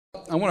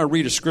I want to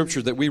read a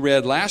scripture that we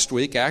read last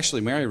week.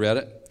 Actually, Mary read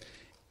it.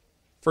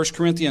 1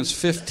 Corinthians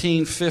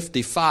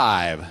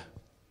 15:55.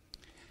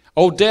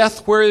 O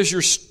death, where is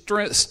your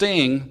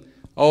sting?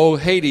 O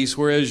Hades,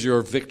 where is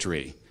your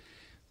victory?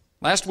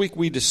 Last week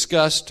we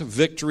discussed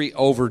victory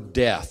over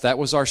death. That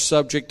was our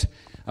subject.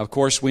 Of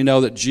course, we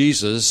know that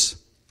Jesus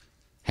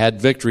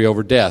had victory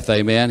over death.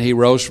 Amen. He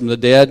rose from the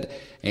dead,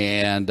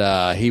 and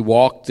he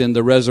walked in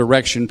the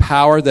resurrection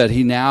power that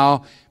he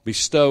now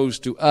bestows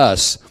to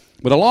us.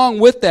 But along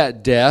with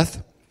that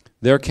death,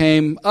 there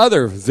came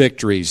other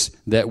victories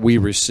that we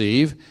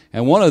receive,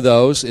 and one of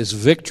those is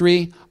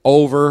victory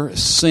over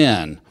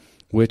sin,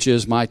 which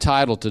is my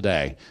title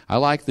today. I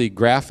like the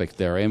graphic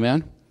there,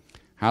 amen?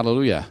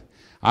 Hallelujah.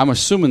 I'm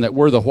assuming that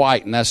we're the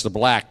white and that's the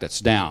black that's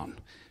down.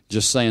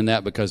 Just saying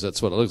that because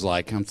that's what it looks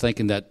like. I'm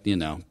thinking that,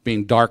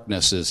 being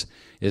darkness is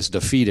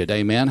defeated,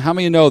 amen? How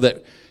many of you know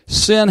that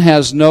sin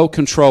has no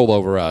control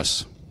over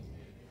us,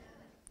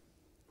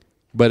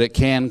 but it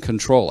can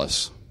control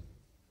us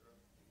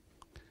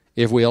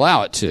if we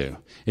allow it to?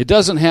 It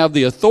doesn't have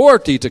the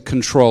authority to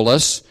control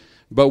us,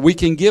 but we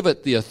can give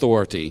it the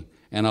authority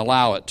and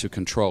allow it to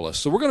control us.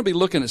 So we're going to be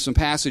looking at some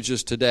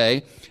passages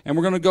today, and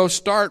we're going to go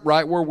start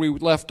right where we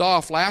left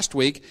off last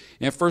week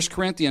in 1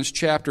 Corinthians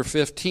chapter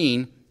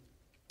 15,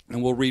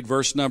 and we'll read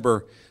verse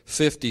number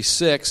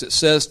 56. It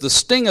says, "The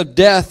sting of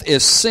death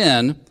is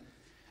sin,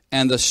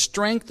 and the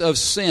strength of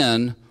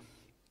sin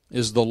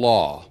is the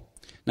law."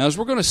 Now, as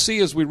we're going to see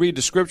as we read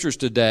the scriptures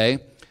today,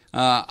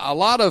 a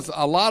lot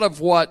of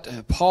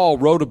what Paul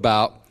wrote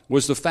about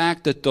was the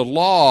fact that the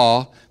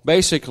law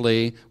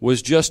basically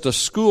was just a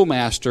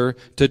schoolmaster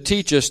to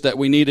teach us that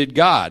we needed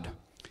God.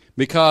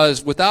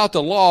 Because without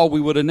the law, we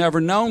would have never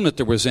known that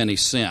there was any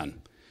sin.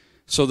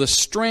 So the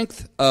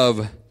strength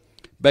of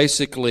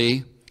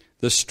sin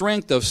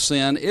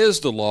is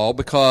the law,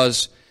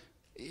 because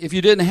if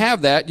you didn't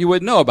have that, you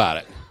wouldn't know about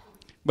it.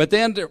 But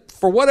then,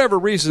 for whatever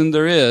reason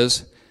there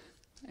is,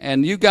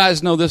 and you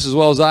guys know this as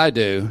well as I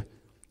do,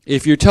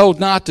 if you're told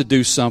not to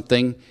do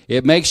something,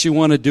 it makes you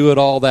want to do it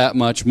all that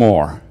much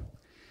more.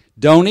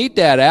 Don't eat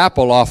that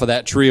apple off of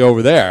that tree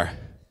over there.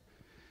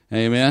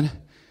 Amen.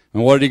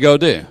 And what did he go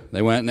do?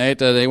 They went and ate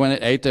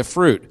the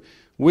fruit.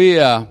 We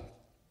have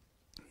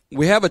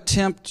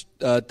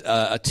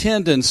a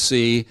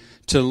tendency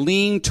to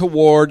lean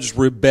towards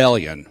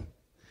rebellion.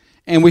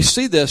 And we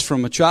see this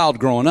from a child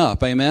growing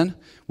up. Amen.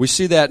 We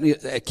see that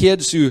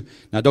kids who,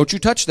 now don't you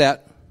touch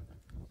that.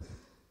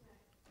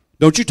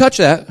 Don't you touch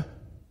that.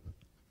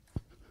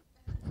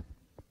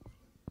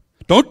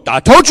 I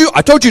told you,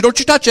 don't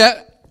you touch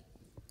that.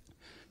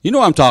 You know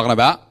what I'm talking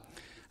about.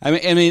 I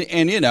mean,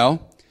 a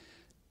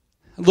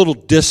little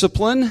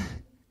discipline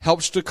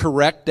helps to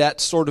correct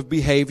that sort of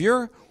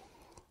behavior.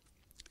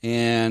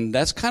 And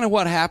that's kind of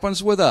what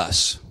happens with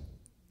us.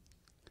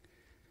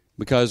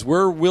 Because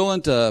we're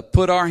willing to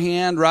put our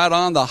hand right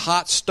on the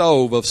hot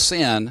stove of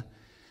sin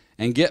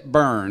and get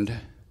burned.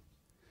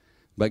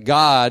 But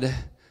God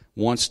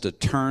wants to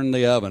turn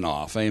the oven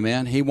off.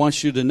 Amen. He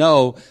wants you to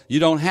know you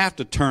don't have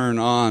to turn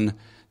on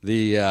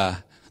the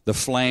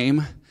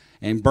flame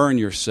and burn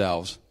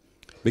yourselves,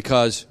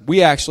 because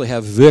we actually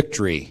have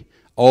victory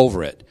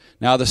over it.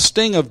 Now, the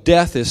sting of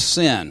death is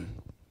sin.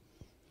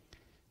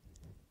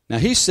 Now,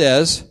 he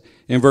says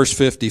in verse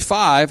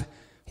 55,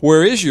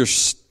 "Where is your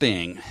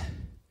sting?"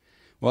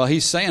 Well,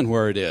 he's saying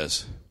where it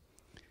is.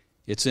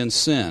 It's in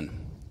sin.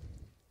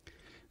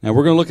 Now,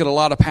 we're going to look at a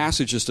lot of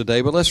passages today,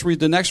 but let's read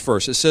the next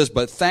verse. It says,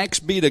 "But thanks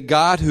be to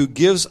God who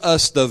gives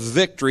us the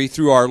victory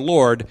through our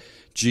Lord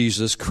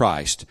Jesus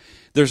Christ."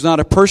 There's not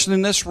a person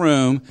in this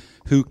room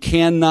who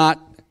cannot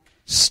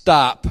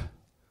stop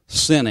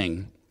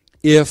sinning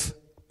if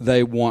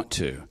they want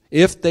to,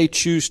 if they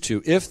choose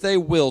to, if they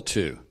will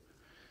to.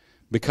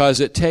 Because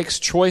it takes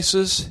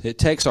choices, it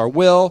takes our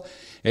will,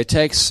 it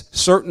takes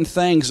certain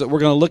things that we're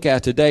going to look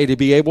at today to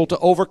be able to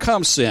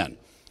overcome sin.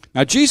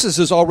 Now, Jesus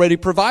has already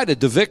provided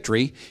the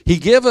victory. He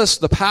gave us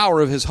the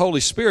power of His Holy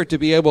Spirit to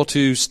be able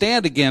to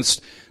stand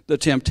against the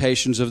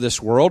temptations of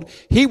this world.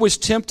 He was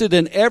tempted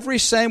in every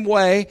same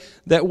way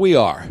that we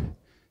are,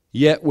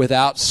 yet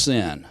without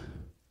sin,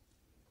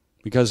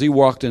 because He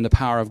walked in the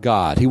power of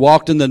God. He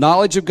walked in the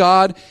knowledge of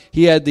God.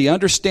 He had the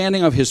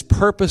understanding of His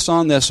purpose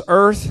on this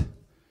earth,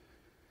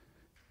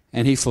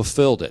 and He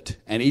fulfilled it.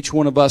 And each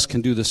one of us can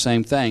do the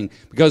same thing.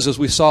 Because as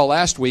we saw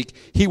last week,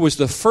 He was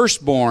the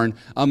firstborn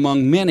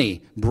among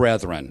many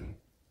brethren.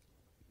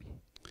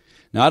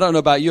 Now, I don't know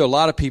about you. A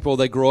lot of people,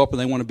 they grow up and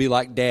they want to be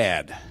like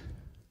Dad.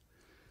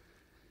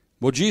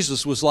 Well,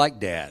 Jesus was like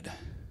Dad.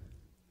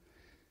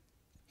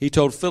 He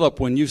told Philip,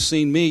 "When you've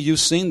seen me, you've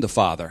seen the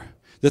Father."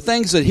 The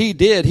things that He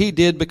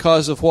did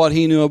because of what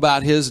He knew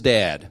about His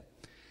dad.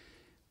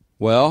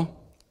 Well,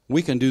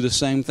 we can do the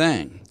same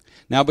thing.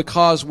 Now,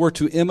 because we're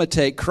to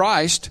imitate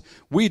Christ,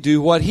 we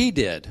do what He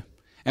did.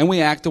 And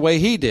we act the way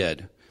He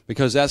did,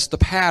 because that's the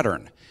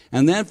pattern.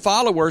 And then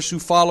followers who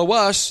follow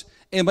us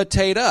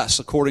imitate us,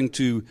 according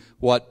to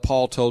what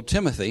Paul told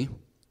Timothy.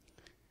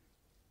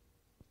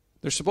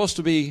 There's supposed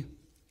to be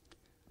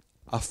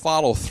a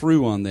follow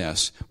through on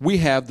this. We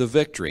have the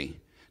victory.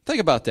 Think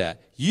about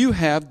that. You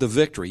have the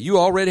victory. You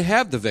already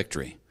have the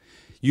victory.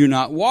 You're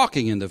not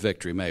walking in the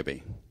victory,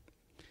 maybe.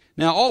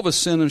 Now, all of us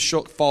sin and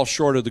fall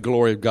short of the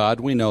glory of God.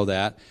 We know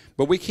that.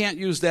 But we can't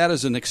use that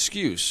as an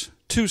excuse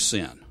to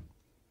sin.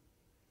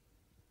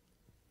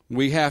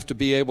 We have to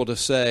be able to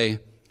say,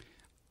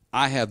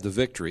 I have the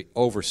victory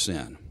over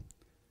sin.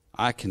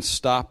 I can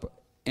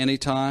stop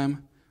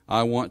anytime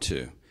I want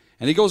to.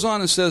 And he goes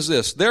on and says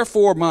this,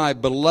 therefore, my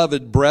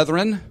beloved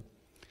brethren.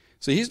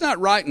 See, he's not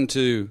writing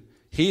to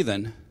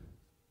heathen.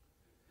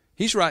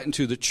 He's writing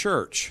to the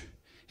church.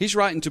 He's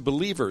writing to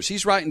believers.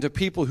 He's writing to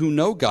people who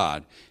know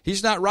God.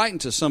 He's not writing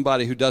to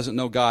somebody who doesn't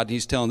know God, and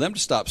he's telling them to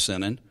stop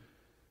sinning.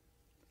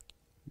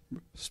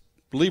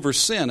 Believers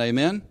sin,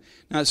 amen?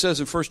 Now it says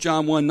in 1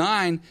 John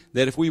 1:9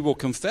 that if we will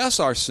confess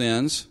our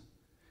sins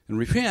and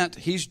repent,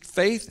 he's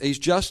faithful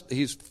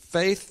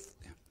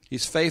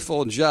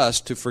and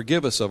just to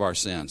forgive us of our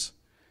sins.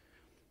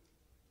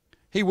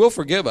 He will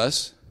forgive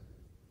us.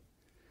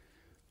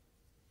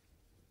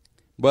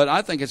 But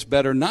I think it's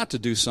better not to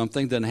do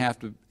something than have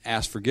to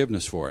ask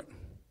forgiveness for it.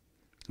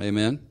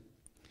 Amen?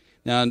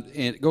 Now, and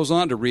it goes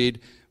on to read,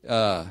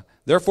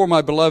 therefore,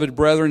 my beloved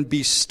brethren,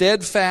 be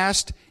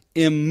steadfast,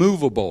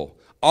 immovable,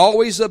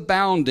 always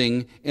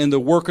abounding in the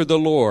work of the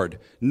Lord,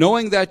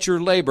 knowing that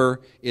your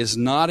labor is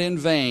not in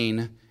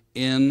vain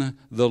in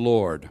the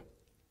Lord.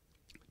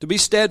 To be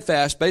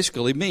steadfast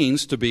basically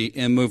means to be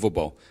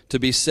immovable, to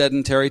be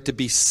sedentary, to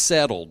be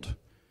settled.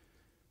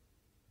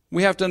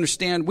 We have to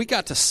understand we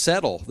got to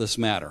settle this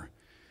matter.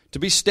 To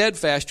be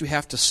steadfast, you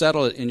have to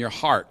settle it in your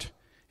heart,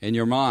 in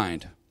your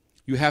mind.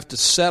 You have to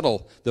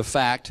settle the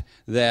fact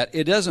that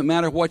it doesn't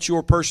matter what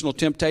your personal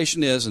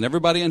temptation is, and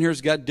everybody in here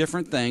has got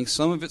different things.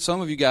 Some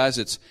of you guys,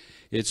 it's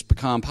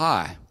pecan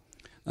pie.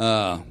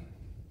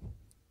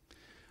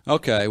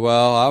 Okay,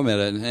 well, I'll admit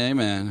it.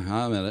 Amen.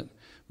 I'll admit it.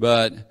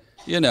 But,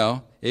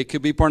 it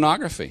could be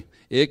pornography.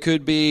 It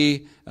could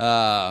be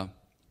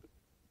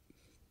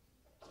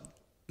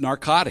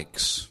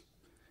narcotics.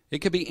 It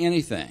could be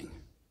anything.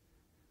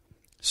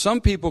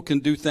 Some people can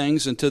do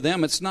things, and to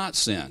them it's not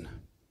sin.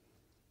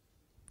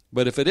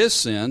 But if it is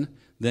sin,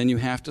 then you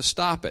have to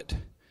stop it.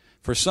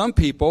 For some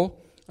people,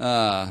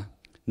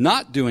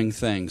 not doing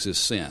things is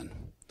sin.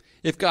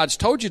 If God's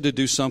told you to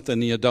do something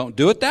and you don't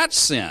do it, that's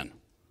sin.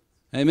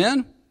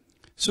 Amen?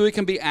 So it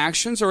can be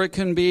actions or it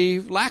can be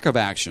lack of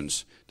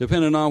actions,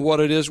 depending on what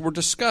it is we're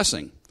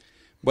discussing.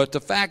 But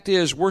the fact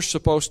is, we're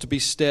supposed to be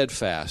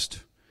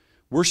steadfast.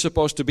 We're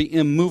supposed to be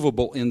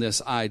immovable in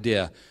this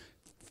idea.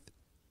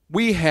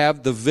 We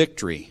have the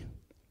victory.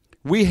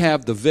 We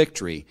have the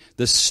victory.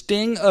 The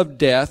sting of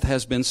death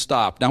has been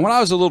stopped. Now, when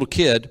I was a little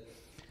kid,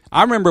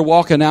 I remember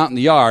walking out in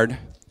the yard,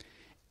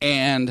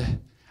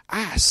 and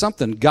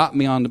something got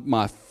me on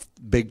my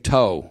big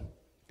toe.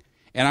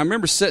 And I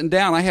remember sitting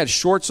down. I had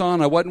shorts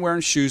on. I wasn't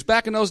wearing shoes.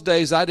 Back in those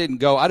days, I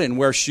didn't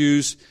wear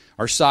shoes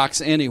or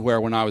socks anywhere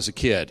when I was a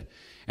kid.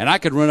 And I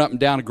could run up and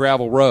down a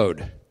gravel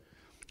road.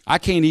 I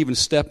can't even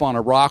step on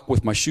a rock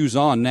with my shoes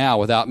on now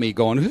without me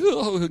going,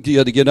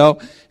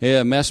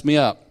 it messed me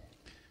up.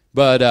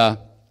 But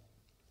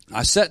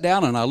I sat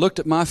down and I looked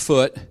at my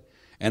foot,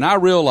 and I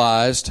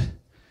realized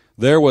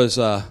there was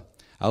a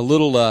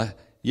little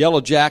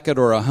yellow jacket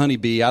or a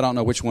honeybee. I don't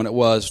know which one it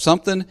was.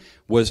 Something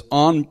was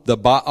on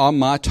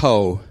my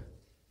toe,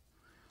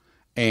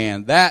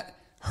 and that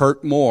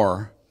hurt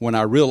more when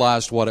I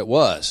realized what it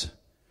was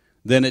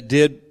than it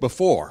did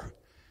before.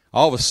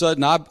 All of a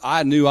sudden,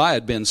 I knew I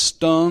had been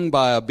stung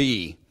by a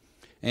bee.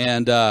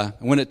 And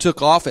when it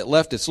took off, it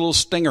left its little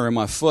stinger in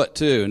my foot,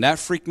 too. And that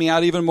freaked me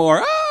out even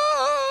more.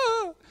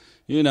 Ah!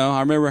 I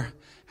remember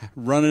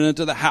running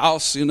into the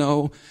house,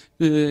 wouldn't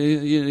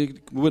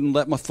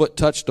let my foot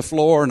touch the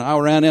floor. And I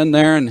ran in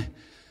there, and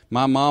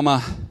my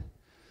mama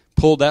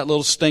pulled that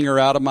little stinger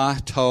out of my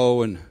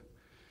toe and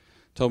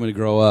told me to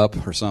grow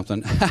up or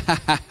something.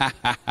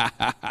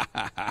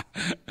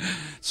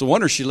 So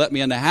wonder she let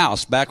me in the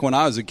house. Back when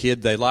I was a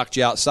kid, they locked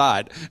you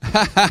outside.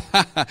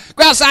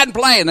 Go outside and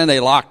play, and then they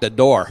locked the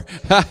door.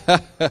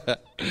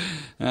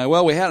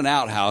 Well, we had an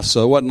outhouse,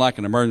 so it wasn't like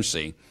an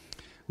emergency.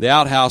 The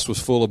outhouse was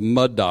full of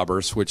mud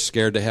daubers, which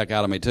scared the heck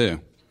out of me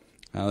too.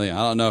 I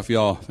don't know if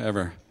y'all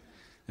ever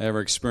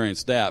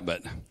experienced that,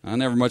 but I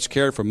never much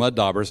cared for mud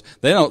daubers.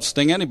 They don't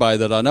sting anybody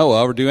that I know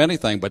of or do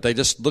anything, but they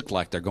just look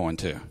like they're going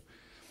to.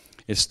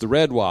 It's the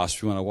red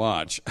wasp you want to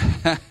watch.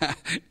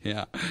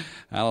 Yeah,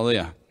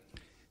 hallelujah.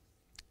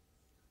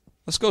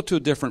 Let's go to a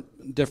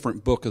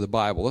different book of the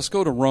Bible. Let's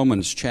go to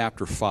Romans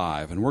chapter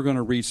 5, and we're going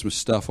to read some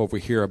stuff over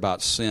here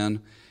about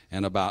sin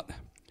and about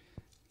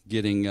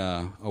getting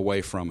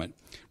away from it.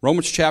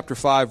 Romans chapter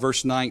 5,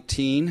 verse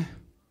 19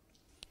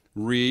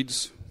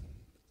 reads,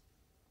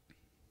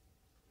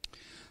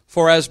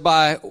 for as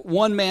by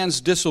one man's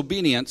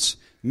disobedience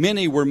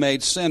many were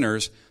made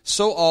sinners,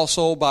 so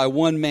also by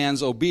one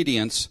man's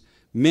obedience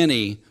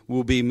many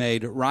will be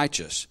made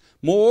righteous.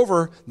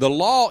 Moreover, the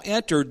law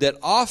entered that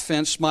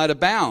offense might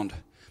abound.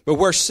 But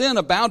where sin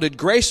abounded,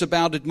 grace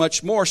abounded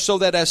much more, so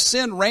that as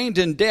sin reigned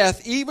in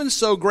death, even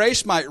so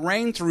grace might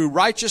reign through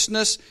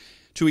righteousness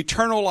to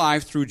eternal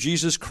life through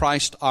Jesus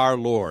Christ our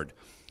Lord.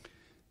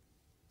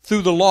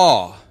 Through the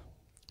law,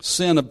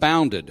 sin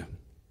abounded,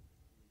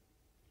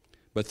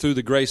 but through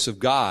the grace of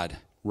God,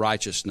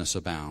 righteousness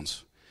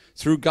abounds.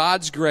 Through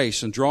God's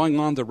grace and drawing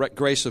on the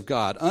grace of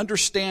God,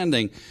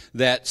 understanding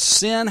that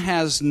sin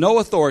has no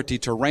authority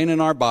to reign in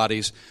our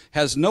bodies,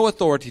 has no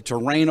authority to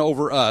reign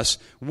over us,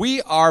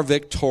 we are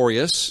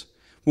victorious.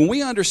 When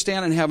we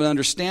understand and have an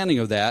understanding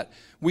of that,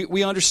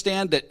 we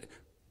understand that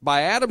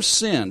by Adam's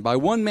sin, by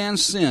one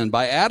man's sin,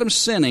 by Adam's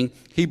sinning,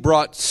 he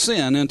brought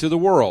sin into the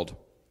world.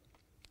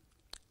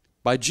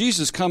 By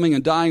Jesus coming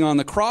and dying on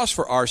the cross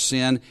for our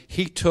sin,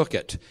 he took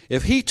it.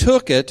 If he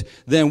took it,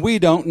 then we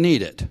don't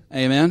need it.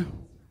 Amen?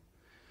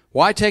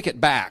 Why take it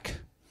back?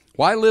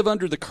 Why live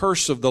under the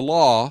curse of the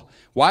law?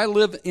 Why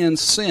live in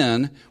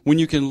sin when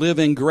you can live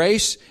in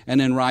grace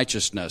and in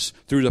righteousness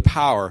through the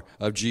power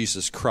of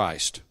Jesus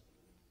Christ?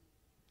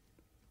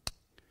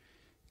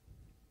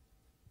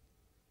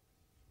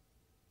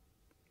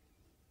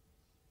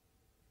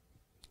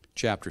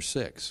 Chapter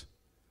 6.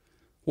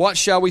 What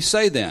shall we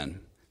say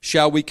then?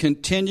 Shall we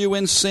continue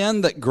in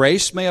sin that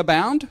grace may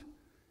abound?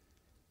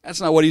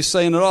 That's not what he's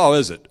saying at all,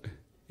 is it?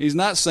 He's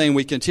not saying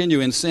we continue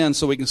in sin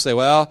so we can say,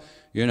 well,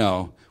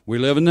 we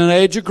live in an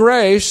age of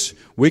grace.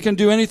 We can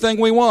do anything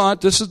we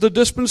want. This is the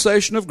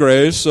dispensation of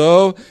grace.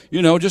 So,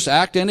 just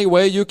act any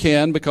way you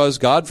can because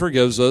God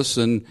forgives us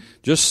and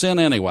just sin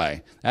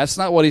anyway. That's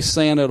not what he's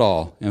saying at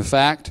all. In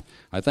fact,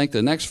 I think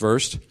the next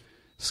verse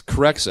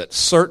corrects it.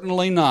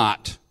 Certainly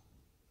not.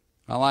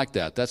 I like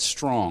that. That's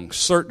strong.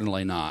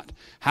 Certainly not.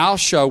 How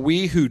shall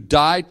we who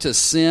died to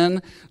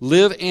sin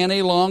live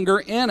any longer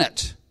in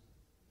it?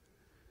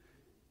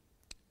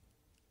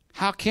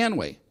 How can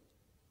we?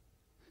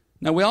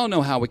 Now, we all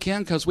know how we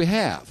can because we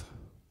have,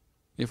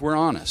 if we're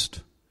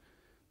honest.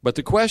 But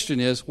the question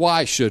is,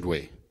 why should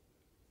we?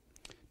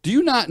 Do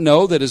you not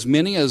know that as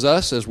many as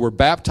us as were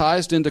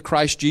baptized into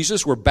Christ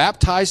Jesus were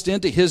baptized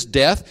into his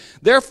death?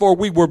 Therefore,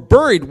 we were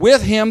buried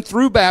with him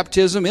through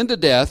baptism into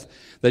death,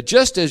 that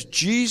just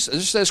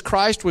as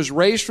Christ was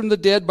raised from the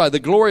dead by the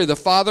glory of the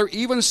Father,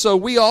 even so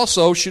we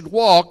also should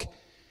walk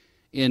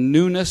in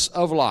newness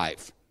of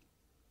life.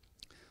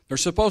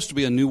 There's supposed to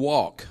be a new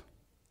walk.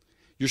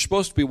 You're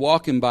supposed to be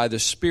walking by the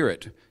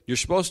Spirit. You're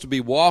supposed to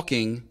be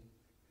walking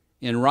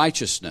in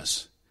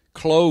righteousness,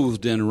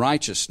 clothed in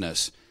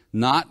righteousness,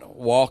 not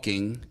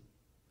walking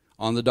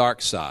on the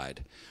dark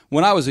side.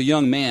 When I was a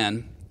young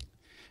man,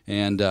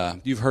 and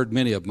you've heard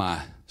many of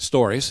my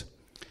stories,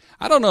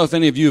 I don't know if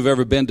any of you have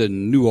ever been to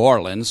New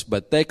Orleans,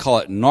 but they call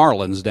it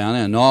Narlands down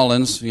there. New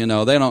Orleans,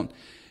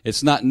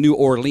 it's not New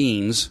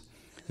Orleans.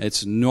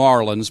 It's New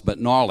Orleans, but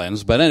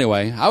Narlands. But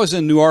anyway, I was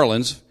in New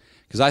Orleans,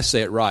 because I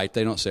say it right.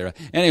 They don't say it right.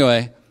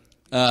 Anyway,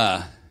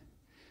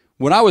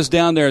 when I was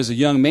down there as a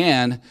young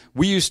man,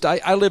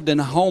 I lived in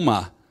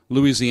Houma,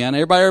 Louisiana.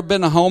 Everybody ever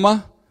been to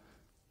Houma?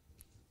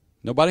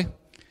 Nobody?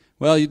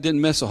 Well, you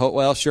didn't miss a whole,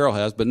 well, Cheryl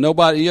has, but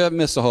nobody, you haven't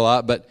missed a whole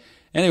lot. But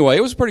anyway,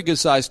 it was a pretty good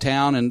sized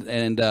town,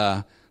 and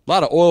a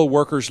lot of oil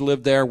workers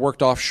lived there,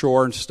 worked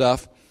offshore and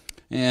stuff.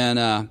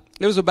 And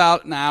it was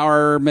about an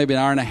hour, maybe an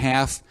hour and a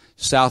half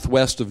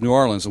southwest of New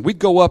Orleans. And we'd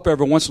go up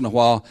every once in a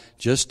while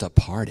just to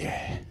party.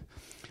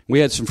 We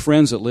had some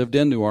friends that lived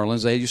in New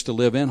Orleans. They used to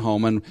live in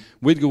home, and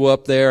we'd go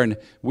up there and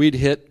we'd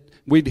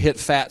hit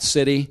Fat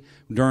City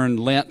during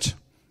Lent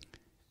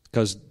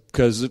because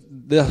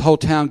the whole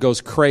town goes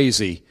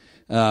crazy.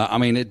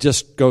 It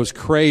just goes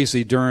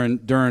crazy during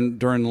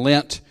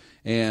Lent.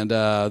 And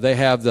they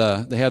have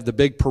the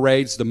big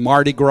parades, the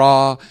Mardi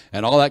Gras,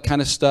 and all that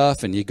kind of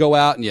stuff. And you go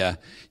out and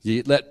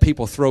you let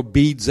people throw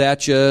beads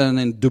at you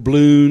and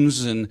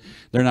doubloons, and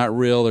they're not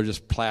real; they're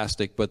just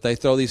plastic. But they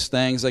throw these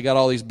things. They got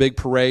all these big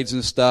parades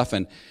and stuff,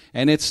 and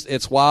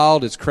it's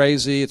wild, it's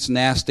crazy, it's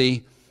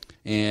nasty.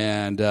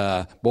 And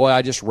boy,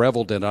 I just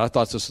reveled in it. I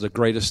thought this was the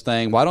greatest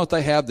thing. Why don't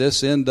they have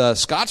this in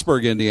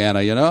Scottsburg, Indiana?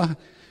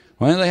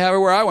 Why don't they have it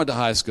where I went to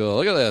high school?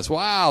 Look at this!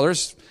 Wow,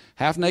 there's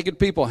half-naked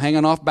people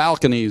hanging off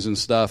balconies and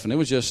stuff. And it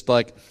was just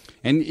like,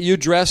 and you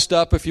dressed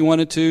up if you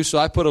wanted to. So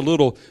I put a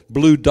little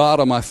blue dot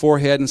on my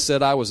forehead and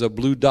said I was a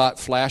blue dot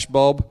flash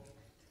bulb.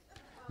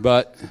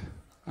 But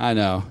I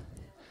know.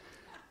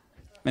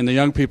 And the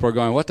young people are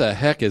going, what the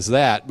heck is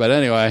that? But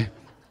anyway,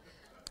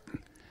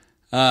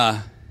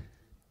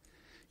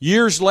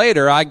 years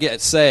later, I get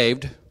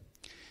saved.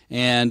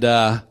 And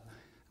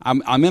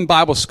I'm in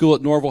Bible school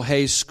at Norval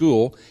Hayes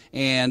School.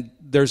 And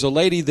there's a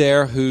lady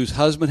there whose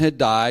husband had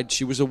died.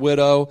 She was a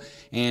widow,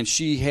 and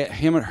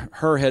him and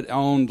her had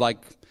owned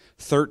like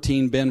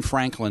 13 Ben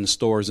Franklin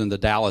stores in the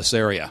Dallas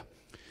area.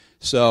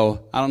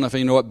 So I don't know if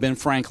you know what Ben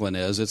Franklin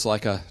is. It's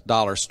like a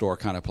dollar store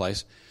kind of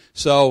place.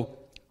 So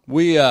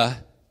me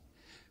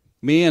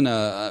and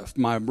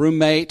my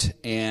roommate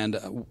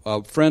and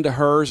a friend of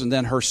hers, and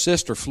then her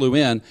sister flew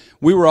in.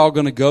 We were all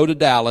going to go to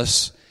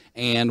Dallas,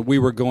 and we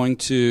were going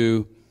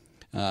to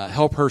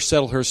help her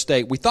settle her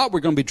estate. We thought we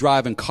were going to be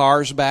driving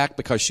cars back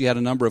because she had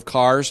a number of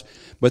cars,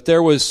 but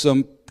there was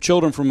some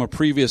children from a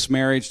previous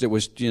marriage that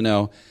was,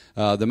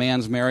 the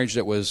man's marriage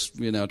that was,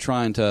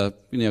 trying to,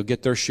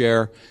 get their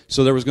share.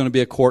 So there was going to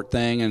be a court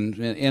thing, and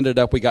it ended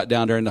up we got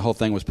down there and the whole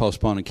thing was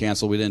postponed and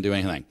canceled. We didn't do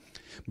anything.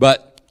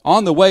 But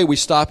on the way, we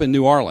stop in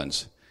New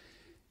Orleans.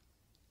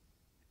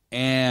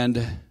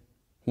 And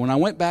when I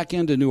went back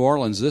into New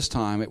Orleans this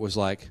time, it was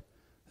like,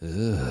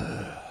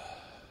 ugh.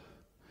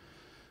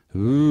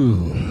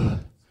 Ooh.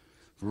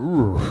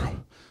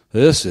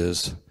 This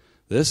is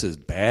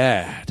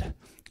bad.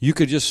 You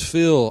could just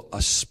feel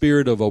a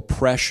spirit of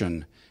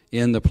oppression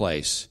in the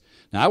place.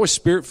 Now, I was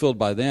spirit-filled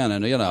by then,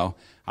 and,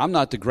 I'm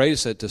not the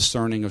greatest at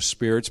discerning of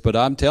spirits, but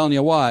I'm telling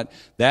you what,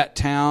 that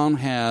town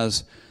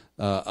has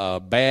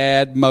a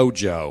bad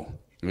mojo.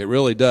 It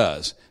really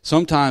does.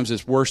 Sometimes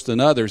it's worse than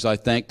others, I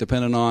think,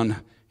 depending on,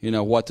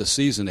 what the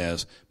season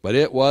is. But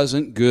it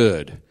wasn't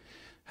good.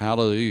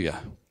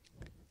 Hallelujah.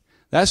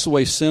 That's the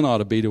way sin ought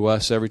to be to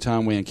us every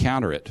time we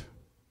encounter it.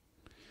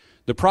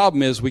 The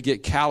problem is we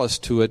get callous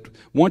to it.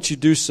 Once you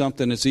do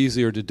something, it's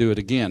easier to do it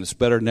again. It's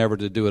better never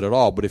to do it at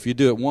all. But if you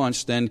do it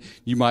once, then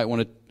you might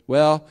want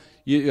to,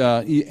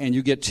 and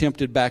you get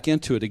tempted back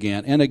into it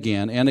again and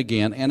again and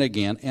again and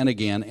again and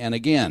again and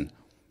again.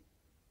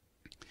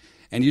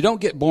 And you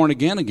don't get born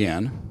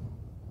again.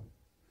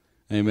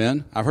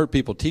 Amen. I've heard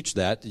people teach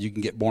that you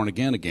can get born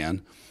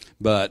again.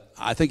 But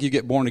I think you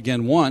get born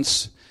again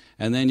once,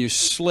 and then you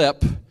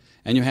slip,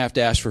 and you have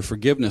to ask for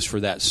forgiveness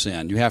for that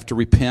sin. You have to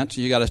repent.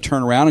 You got to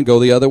turn around and go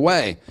the other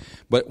way.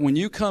 But when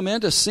you come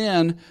into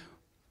sin,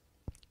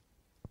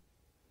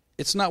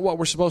 it's not what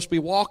we're supposed to be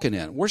walking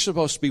in. We're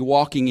supposed to be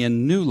walking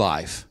in new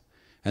life.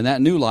 And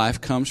that new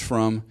life comes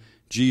from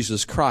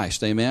Jesus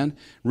Christ. Amen?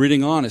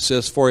 Reading on, it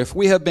says, "For if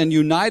we have been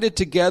united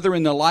together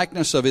in the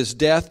likeness of his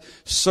death,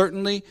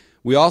 certainly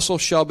we also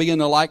shall be in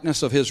the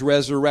likeness of his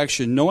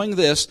resurrection, knowing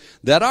this,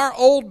 that our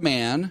old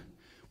man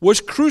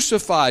was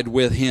crucified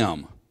with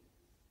him."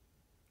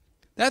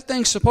 That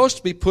thing's supposed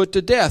to be put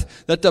to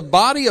death, that the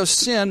body of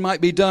sin might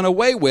be done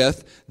away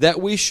with,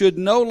 that we should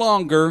no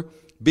longer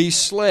be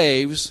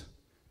slaves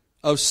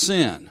of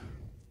sin.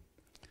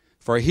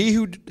 For he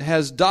who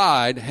has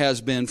died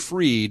has been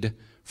freed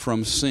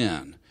from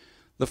sin.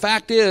 The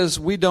fact is,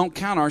 we don't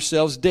count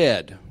ourselves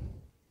dead.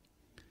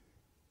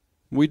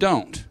 We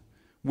don't.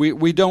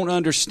 We don't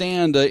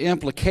understand the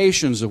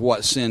implications of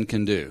what sin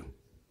can do.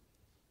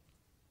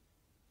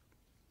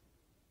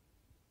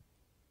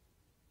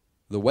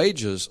 The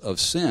wages of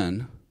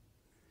sin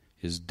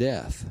is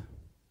death.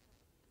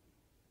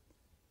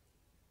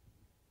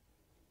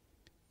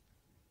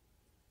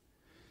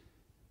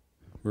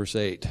 Verse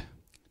 8.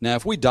 "Now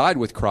if we died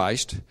with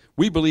Christ,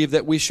 we believe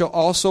that we shall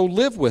also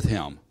live with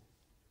him."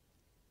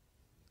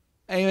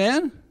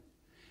 Amen?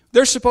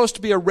 There's supposed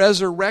to be a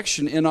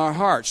resurrection in our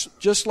hearts.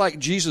 Just like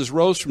Jesus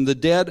rose from the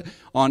dead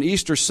on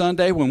Easter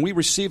Sunday, when we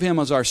receive him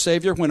as our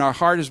Savior, when our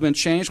heart has been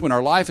changed, when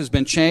our life has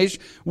been changed,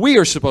 we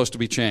are supposed to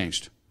be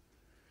changed.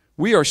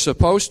 We are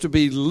supposed to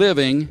be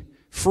living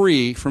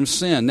free from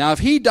sin. Now,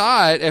 if we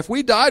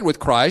died with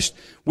Christ,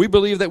 we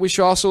believe that we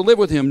shall also live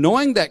with him,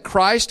 knowing that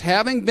Christ,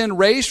 having been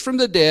raised from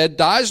the dead,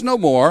 dies no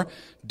more.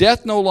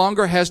 Death no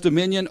longer has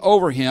dominion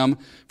over him.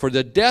 For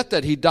the death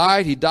that he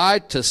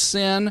died to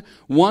sin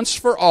once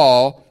for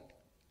all.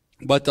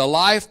 But the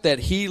life that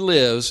he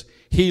lives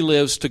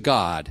to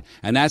God.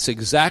 And that's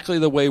exactly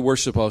the way we're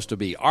supposed to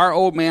be. Our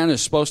old man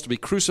is supposed to be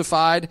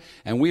crucified,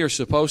 and we are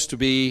supposed to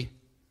be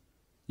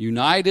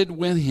united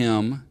with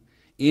him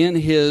in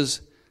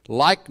his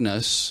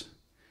likeness,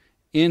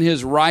 in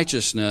his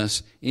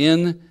righteousness,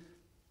 in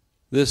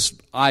this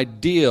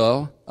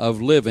idea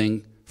of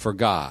living for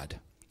God,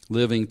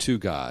 living to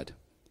God.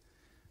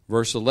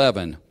 Verse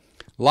 11,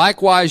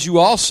 "Likewise you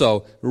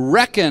also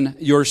reckon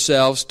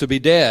yourselves to be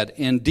dead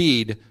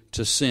indeed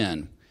to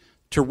sin."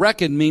 To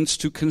reckon means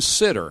to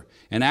consider.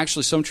 And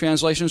actually some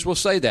translations will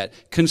say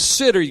that.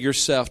 Consider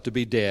yourself to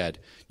be dead.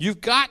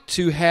 You've got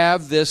to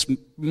have this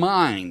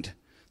mind,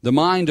 the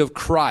mind of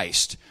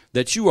Christ,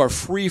 that you are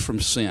free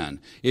from sin.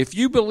 If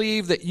you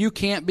believe that you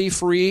can't be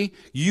free,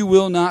 you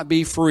will not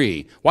be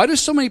free. Why do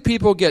so many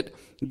people get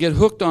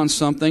hooked on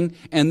something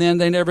and then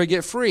they never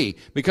get free?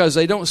 Because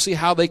they don't see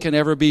how they can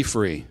ever be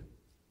free.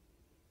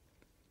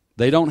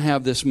 They don't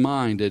have this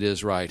mind that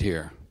is right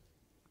here.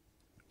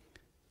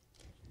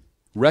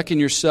 "Reckon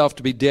yourself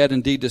to be dead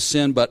indeed to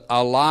sin, but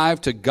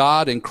alive to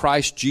God in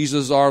Christ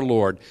Jesus our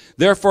Lord.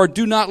 Therefore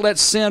do not let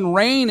sin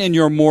reign in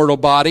your mortal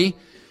body,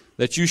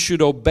 that you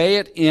should obey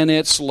it in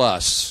its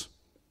lusts."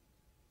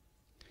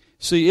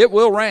 See, it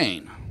will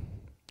reign.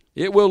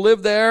 It will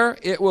live there.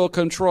 It will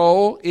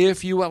control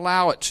if you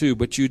allow it to,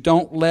 but you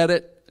don't let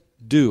it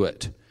do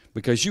it.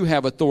 Because you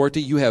have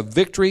authority, you have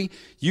victory,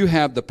 you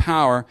have the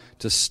power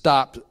to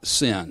stop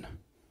sin.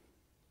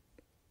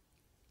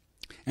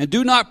 "And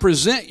do not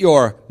present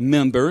your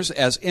members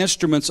as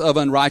instruments of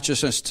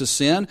unrighteousness to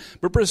sin,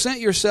 but present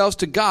yourselves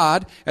to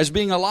God as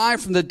being alive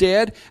from the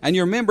dead, and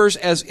your members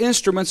as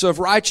instruments of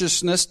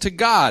righteousness to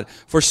God.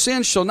 For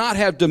sin shall not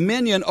have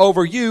dominion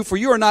over you, for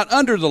you are not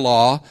under the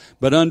law,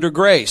 but under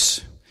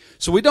grace."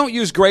 So we don't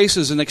use grace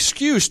as an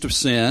excuse to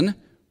sin.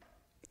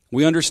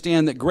 We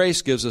understand that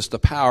grace gives us the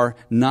power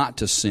not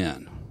to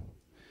sin.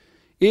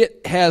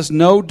 It has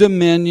no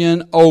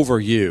dominion over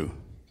you.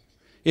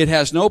 It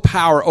has no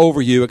power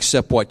over you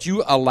except what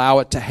you allow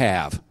it to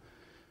have.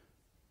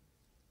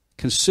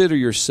 Consider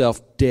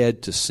yourself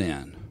dead to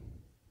sin.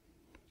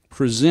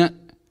 Present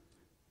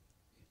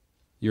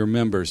your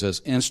members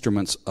as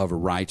instruments of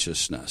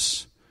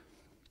righteousness.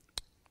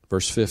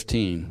 Verse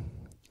 15.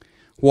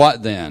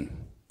 What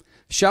then?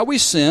 Shall we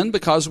sin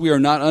because we are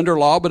not under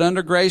law but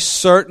under grace?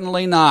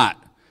 Certainly not.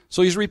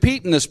 So he's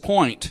repeating this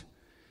point.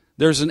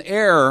 There's an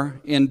error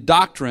in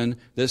doctrine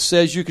that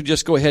says you can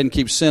just go ahead and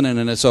keep sinning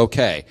and it's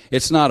okay.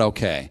 It's not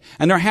okay.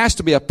 And there has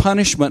to be a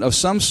punishment of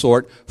some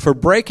sort for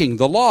breaking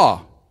the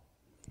law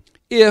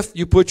if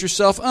you put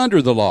yourself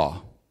under the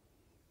law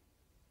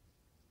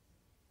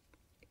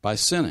by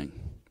sinning.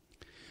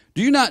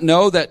 Do you not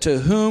know that to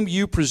whom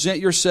you present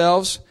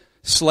yourselves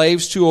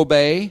slaves to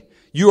obey,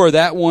 you are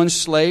that one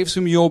slaves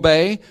whom you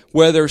obey,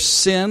 whether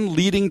sin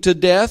leading to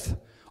death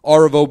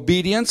or of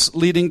obedience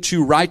leading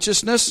to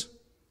righteousness?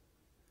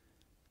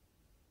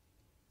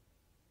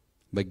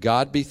 But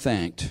God be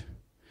thanked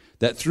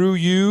that through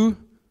you,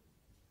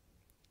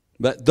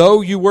 but though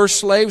you were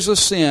slaves of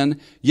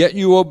sin, yet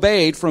you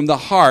obeyed from the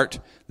heart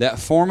that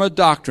form of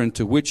doctrine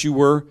to which you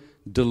were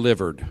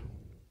delivered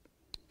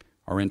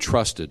or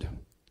entrusted.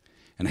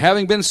 And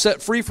having been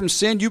set free from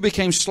sin, you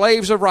became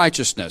slaves of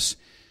righteousness.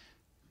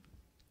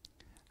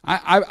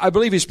 I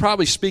believe he's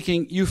probably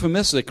speaking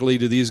euphemistically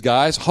to these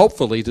guys,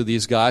 hopefully to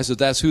these guys, that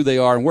that's who they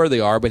are and where they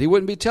are, but he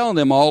wouldn't be telling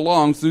them all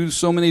along through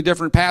so many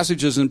different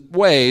passages and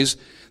ways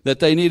that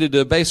they needed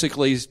to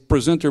basically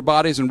present their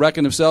bodies and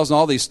reckon themselves and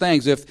all these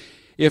things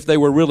if they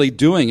were really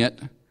doing it.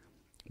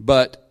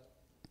 But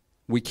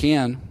we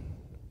can.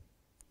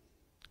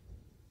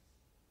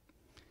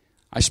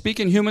 I speak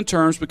in human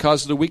terms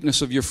because of the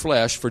weakness of your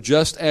flesh, for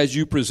just as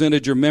you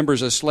presented your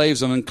members as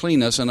slaves of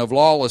uncleanness and of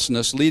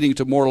lawlessness, leading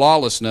to more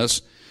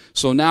lawlessness,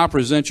 so now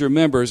present your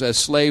members as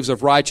slaves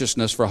of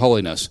righteousness for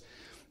holiness.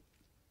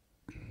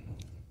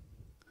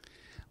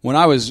 When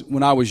I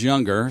was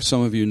younger,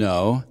 some of you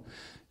know,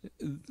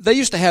 they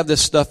used to have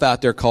this stuff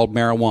out there called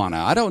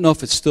marijuana. I don't know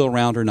if it's still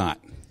around or not.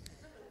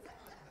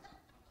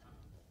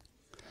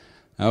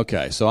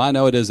 Okay, so I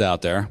know it is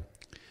out there.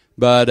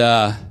 But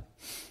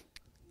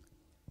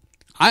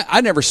I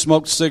never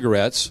smoked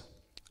cigarettes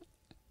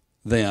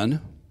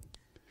then.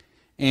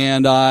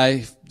 And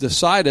I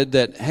decided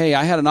that, hey,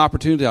 I had an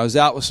opportunity. I was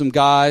out with some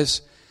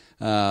guys,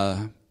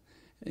 and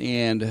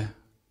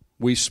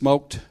we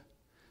smoked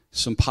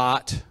some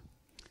pot.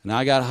 And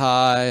I got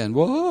high, and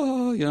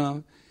whoa, you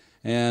know.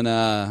 And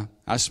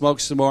I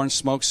smoked some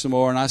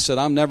more, and I said,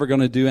 I'm never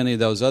going to do any of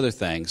those other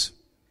things.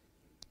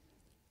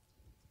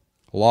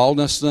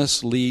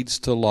 Lawlessness leads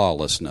to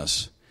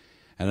lawlessness.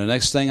 And the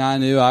next thing I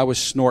knew, I was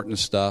snorting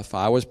stuff.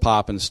 I was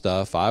popping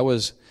stuff. I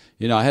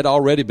had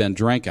already been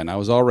drinking. I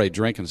was already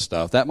drinking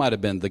stuff. That might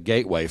have been the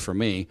gateway for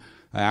me,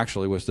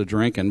 actually, was the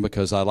drinking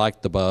because I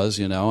liked the buzz,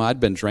 you know. I'd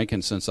been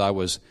drinking since I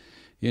was,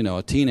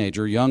 a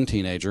teenager, young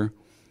teenager.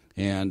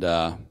 And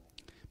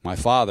my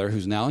father,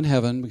 who's now in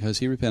heaven because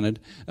he repented,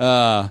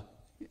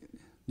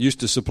 used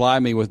to supply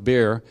me with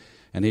beer.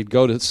 And he'd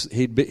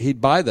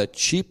buy the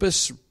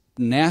cheapest,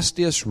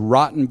 nastiest,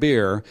 rotten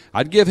beer.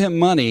 I'd give him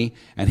money,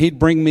 and he'd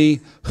bring me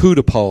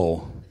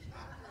Hootapole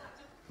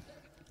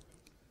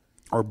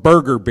or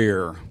Burger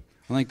Beer.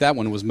 I think that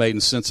one was made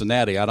in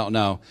Cincinnati. I don't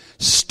know.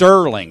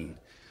 Sterling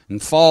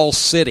and Falls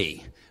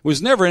City. It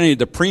was never any of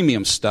the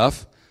premium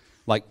stuff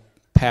like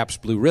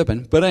Pabst Blue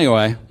Ribbon. But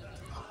anyway.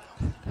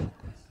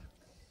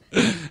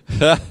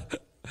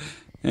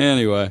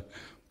 Anyway.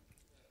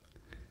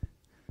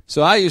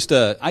 So I used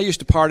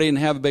to party and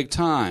have a big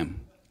time.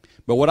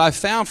 But what I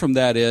found from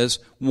that is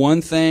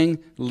one thing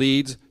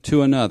leads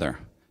to another,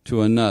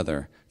 to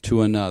another,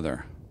 to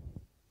another.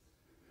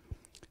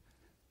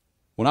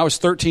 When I was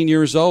 13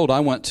 years old,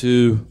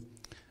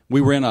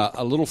 we were in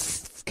a little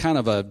kind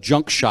of a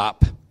junk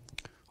shop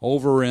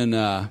over in,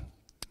 I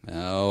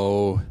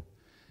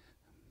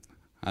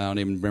don't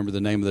even remember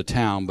the name of the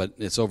town, but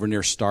it's over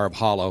near Starve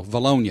Hollow,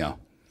 Valonia.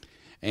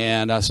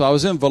 And so I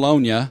was in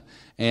Valonia,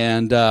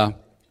 and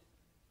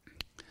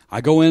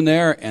I go in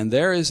there, and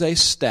there is a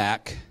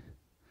stack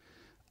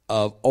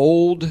of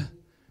old,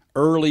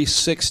 early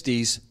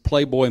 60s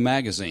Playboy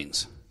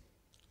magazines.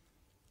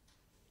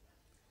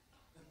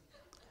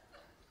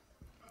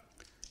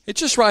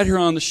 It's just right here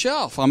on the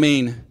shelf. I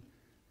mean,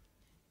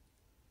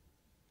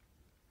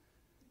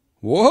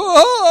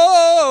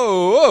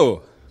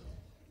 whoa!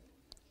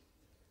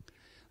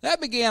 That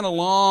began a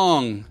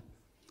long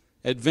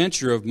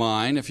adventure of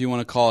mine, if you want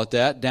to call it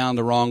that, down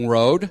the wrong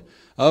road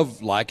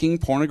of liking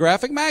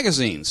pornographic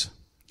magazines.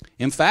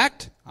 In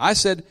fact, I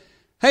said,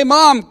 hey,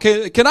 Mom,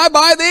 can I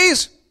buy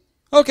these?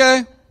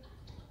 Okay.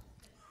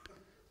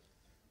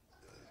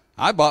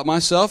 I bought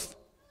myself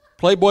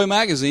Playboy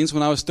magazines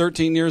when I was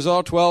 13 years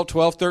old,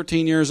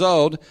 13 years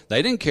old.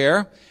 They didn't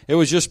care. It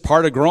was just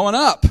part of growing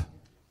up.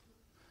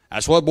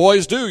 That's what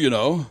boys do, you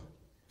know.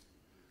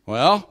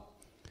 Well,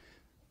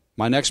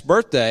 my next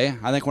birthday,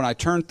 I think when I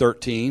turned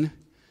 13,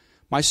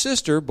 My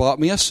sister bought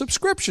me a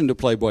subscription to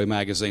Playboy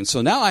magazine,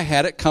 so now I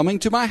had it coming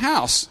to my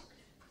house.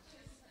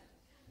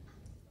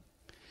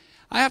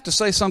 I have to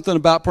say something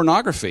about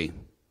pornography.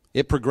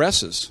 It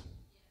progresses.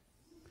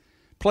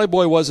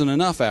 Playboy wasn't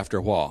enough after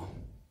a while.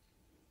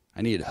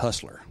 I needed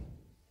Hustler.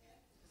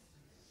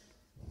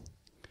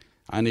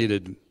 I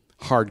needed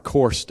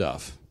hardcore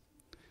stuff.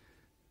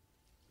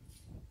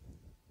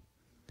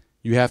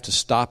 You have to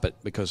stop it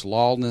because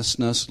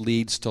lawlessness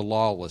leads to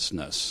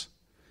lawlessness.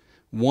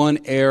 One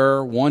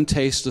error, one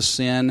taste of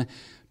sin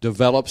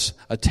develops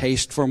a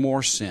taste for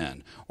more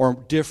sin or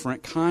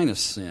different kind of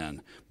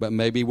sin, but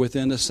maybe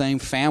within the same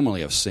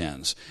family of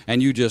sins.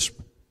 And you just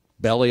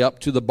belly up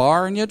to the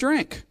bar and you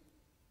drink.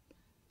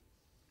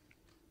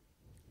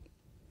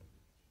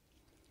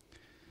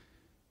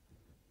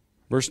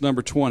 Verse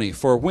number 20,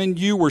 for when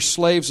you were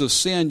slaves of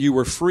sin, you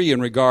were free in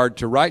regard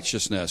to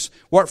righteousness.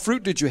 What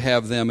fruit did you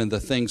have them in the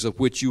things of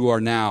which you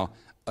are now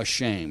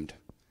ashamed?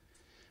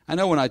 I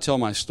know when I tell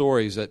my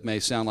stories, it may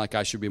sound like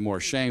I should be more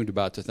ashamed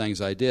about the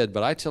things I did,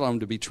 but I tell them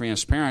to be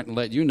transparent and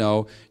let you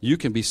know you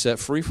can be set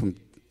free from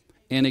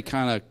any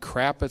kind of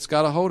crap that's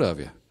got a hold of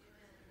you.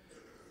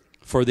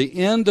 For the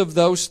end of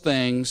those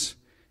things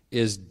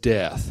is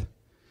death.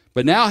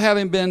 But now,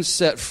 having been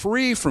set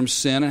free from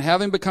sin and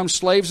having become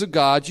slaves of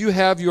God, you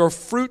have your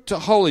fruit to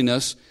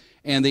holiness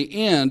and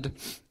the end,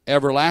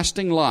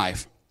 everlasting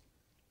life.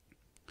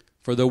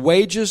 For the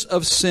wages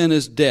of sin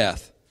is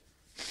death,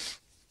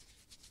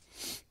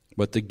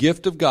 but the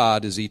gift of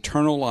God is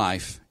eternal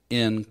life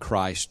in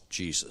Christ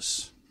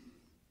Jesus.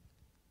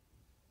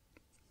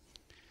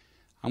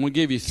 I'm going to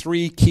give you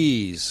 3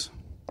 keys,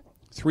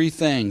 3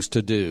 things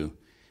to do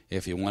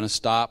if you want to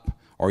stop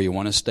or you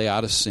want to stay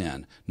out of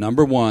sin.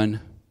 Number 1,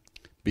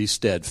 be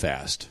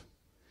steadfast.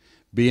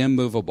 Be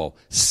immovable.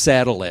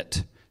 Settle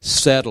it.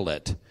 Settle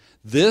it.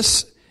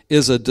 This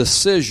is a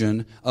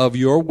decision of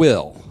your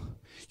will.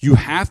 You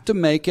have to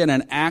make it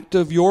an act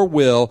of your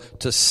will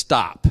to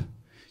stop.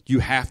 You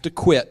have to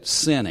quit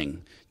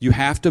sinning. You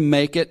have to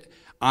make it,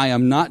 I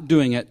am not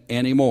doing it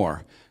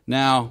anymore.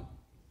 Now,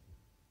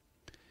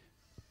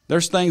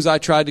 there's things I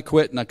tried to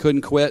quit and I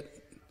couldn't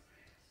quit.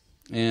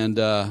 And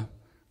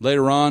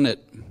later on,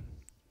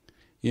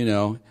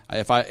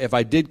 if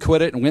I did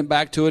quit it and went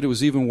back to it, it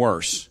was even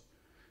worse.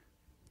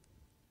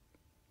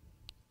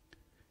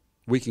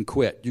 We can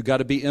quit. You've got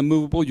to be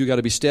immovable. You've got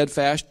to be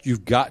steadfast.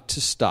 You've got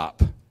to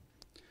stop.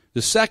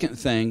 The second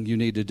thing you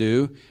need to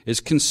do is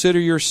consider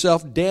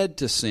yourself dead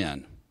to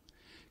sin.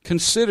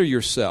 Consider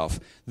yourself.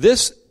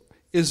 This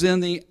is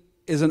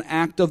an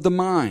act of the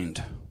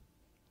mind.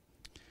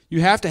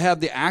 You have to have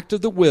the act of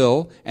the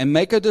will and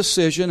make a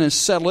decision and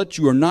settle it.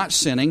 You are not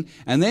sinning.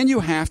 And then you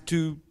have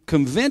to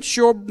convince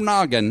your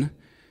noggin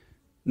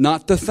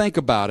not to think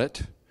about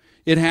it.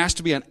 It has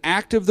to be an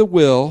act of the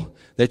will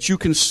that you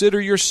consider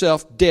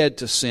yourself dead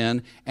to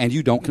sin and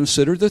you don't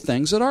consider the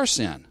things that are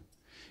sin.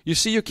 You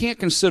see, you can't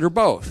consider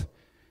both.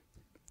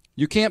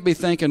 You can't be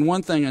thinking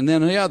one thing and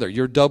then the other.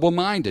 You're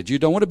double-minded. You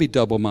don't want to be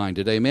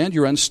double-minded, amen?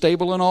 You're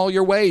unstable in all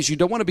your ways. You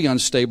don't want to be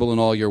unstable in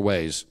all your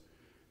ways.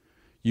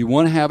 You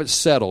want to have it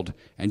settled,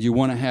 and you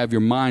want to have your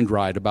mind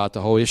right about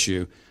the whole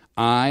issue.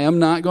 I am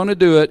not going to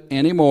do it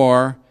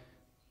anymore.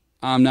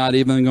 I'm not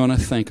even going to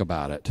think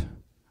about it.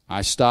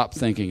 I stop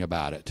thinking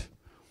about it.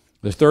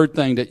 The third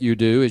thing that you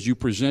do is you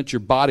present your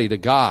body to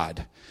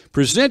God.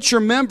 Present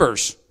your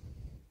members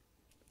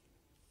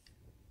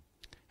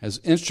as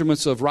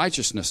instruments of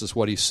righteousness is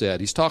what he said.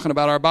 He's talking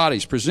about our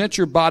bodies. Present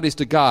your bodies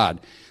to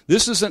God.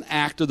 This is an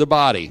act of the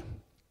body.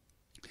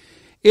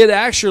 It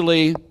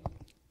actually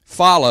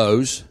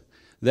follows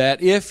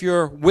that if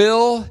your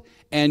will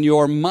and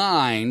your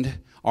mind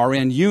are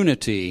in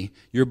unity,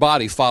 your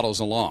body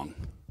follows along.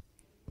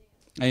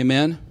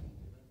 Amen?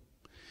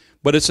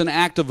 But it's an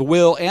act of the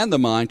will and the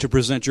mind to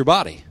present your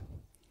body.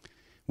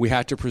 We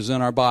have to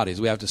present our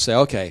bodies. We have to say,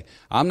 okay,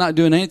 I'm not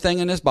doing anything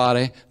in this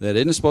body that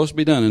isn't supposed to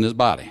be done in this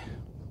body.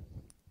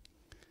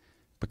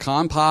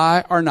 Pecan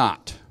pie or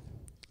not.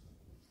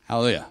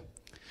 Hallelujah.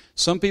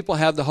 Some people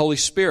have the Holy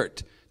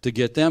Spirit to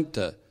get them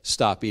to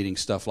stop eating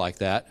stuff like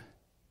that.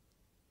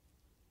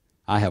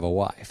 I have a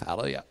wife.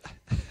 Hallelujah.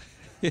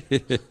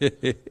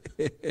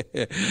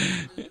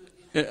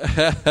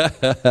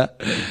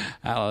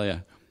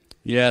 Hallelujah.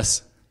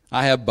 Yes,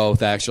 I have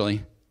both,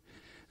 actually.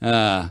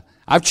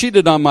 I've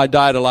cheated on my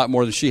diet a lot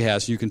more than she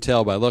has, you can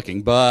tell by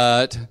looking.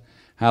 But,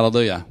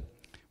 hallelujah,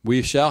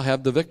 we shall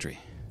have the victory.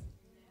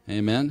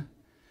 Amen.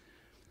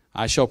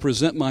 I shall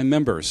present my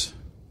members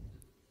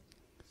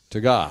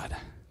to God.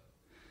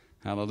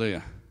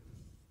 Hallelujah.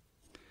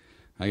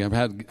 I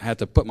had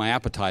to put my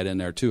appetite in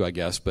there too, I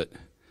guess, but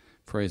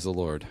praise the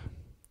Lord.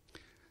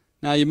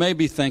 Now, you may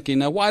be thinking,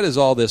 now, why does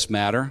all this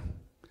matter?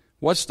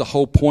 What's the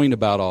whole point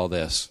about all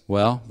this?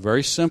 Well,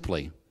 very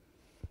simply,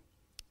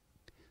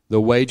 the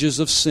wages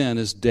of sin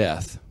is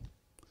death.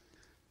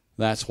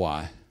 That's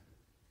why.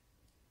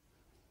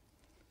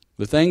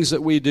 The things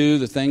that we do,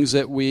 the things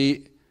that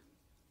we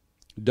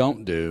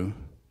don't do,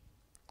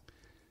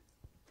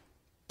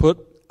 put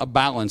a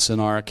balance in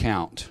our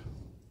account.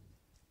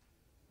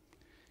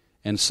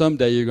 And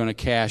someday you're going to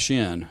cash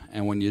in,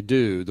 and when you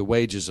do, the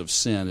wages of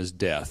sin is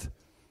death.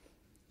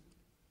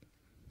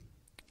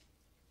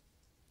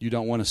 You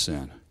don't want to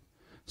sin.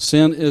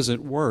 Sin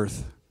isn't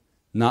worth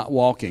not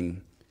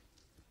walking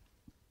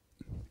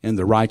in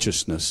the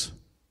righteousness,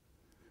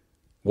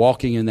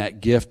 walking in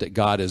that gift that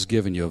God has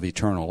given you of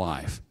eternal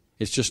life.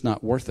 It's just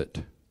not worth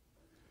it.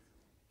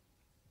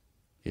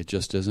 It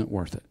just isn't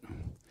worth it.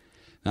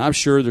 Now, I'm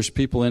sure there's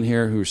people in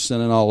here who are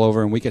sinning all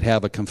over, and we could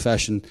have a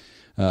confession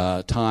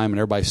time, and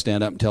everybody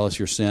stand up and tell us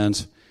your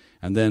sins,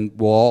 and then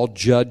we'll all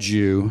judge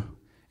you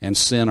and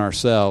sin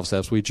ourselves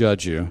as we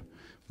judge you.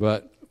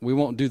 But we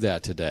won't do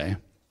that today.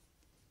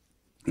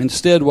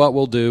 Instead, what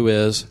we'll do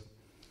is,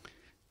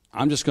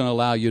 I'm just going to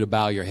allow you to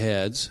bow your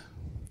heads,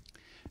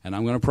 and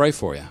I'm going to pray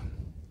for you.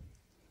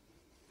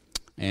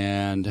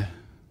 And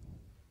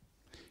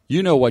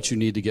you know what you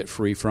need to get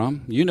free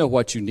from. You know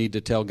what you need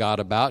to tell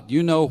God about.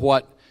 You know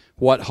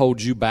what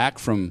holds you back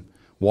from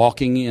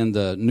walking in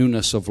the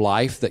newness of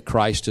life that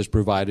Christ has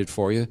provided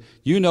for you.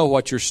 You know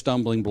what your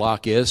stumbling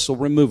block is, so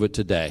remove it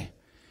today.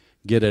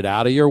 Get it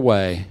out of your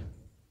way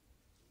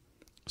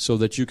so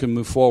that you can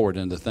move forward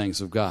in the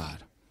things of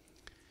God.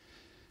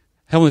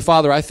 Heavenly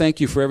Father, I thank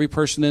you for every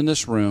person in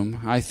this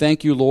room. I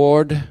thank you,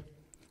 Lord,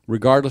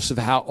 regardless of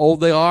how old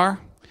they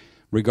are,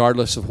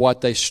 regardless of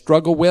what they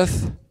struggle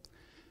with,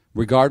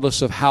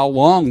 regardless of how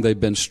long they've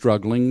been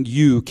struggling,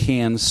 you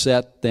can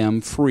set them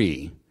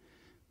free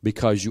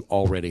because you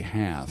already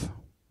have.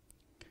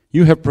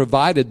 You have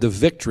provided the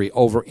victory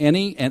over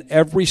any and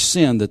every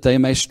sin that they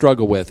may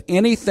struggle with.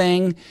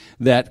 Anything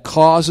that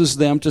causes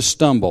them to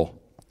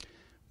stumble,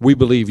 we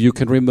believe you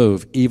can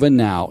remove even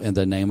now in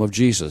the name of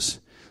Jesus.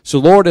 So,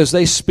 Lord, as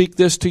they speak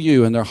this to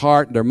you in their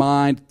heart, their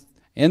mind,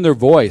 in their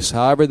voice,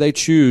 however they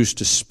choose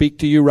to speak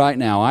to you right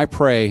now, I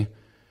pray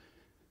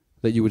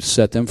that you would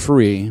set them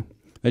free,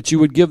 that you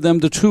would give them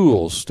the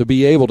tools to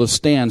be able to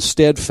stand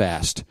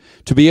steadfast,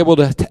 to be able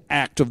to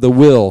act of the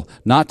will,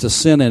 not to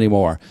sin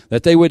anymore,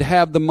 that they would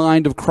have the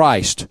mind of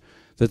Christ,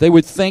 that they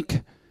would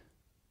think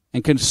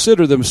and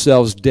consider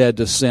themselves dead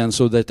to sin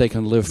so that they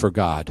can live for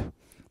God,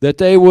 that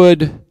they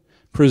would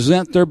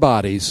present their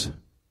bodies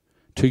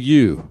to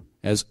you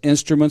as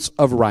instruments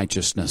of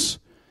righteousness.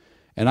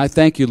 And I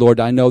thank you, Lord,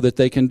 I know that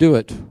they can do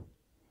it.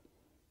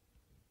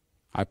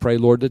 I pray,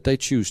 Lord, that they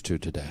choose to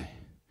today.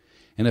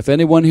 And if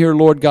anyone here,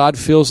 Lord God,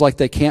 feels like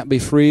they can't be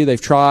free,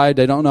 they've tried,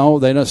 they don't know,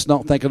 they just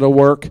don't think it'll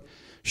work,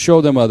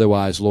 show them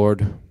otherwise,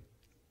 Lord.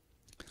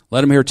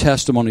 Let them hear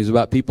testimonies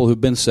about people who've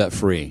been set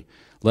free.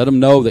 Let them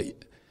know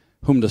that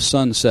whom the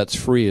Son sets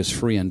free is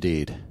free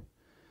indeed.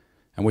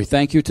 And we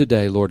thank you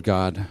today, Lord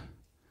God,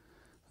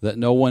 that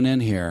no one in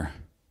here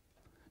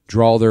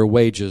draw their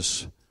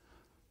wages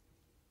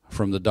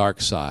from the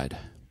dark side,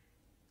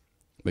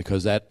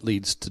 because that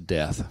leads to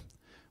death.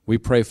 We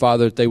pray,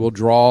 Father, that they will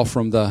draw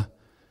from the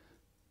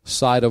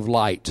side of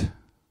light,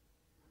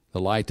 the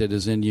light that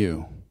is in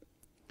you,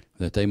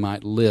 that they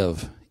might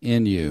live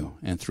in you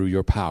and through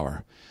your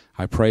power.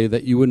 I pray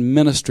that you would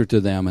minister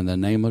to them in the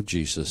name of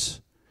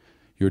Jesus,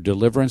 your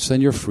deliverance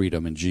and your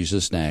freedom in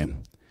Jesus'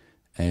 name.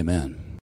 Amen.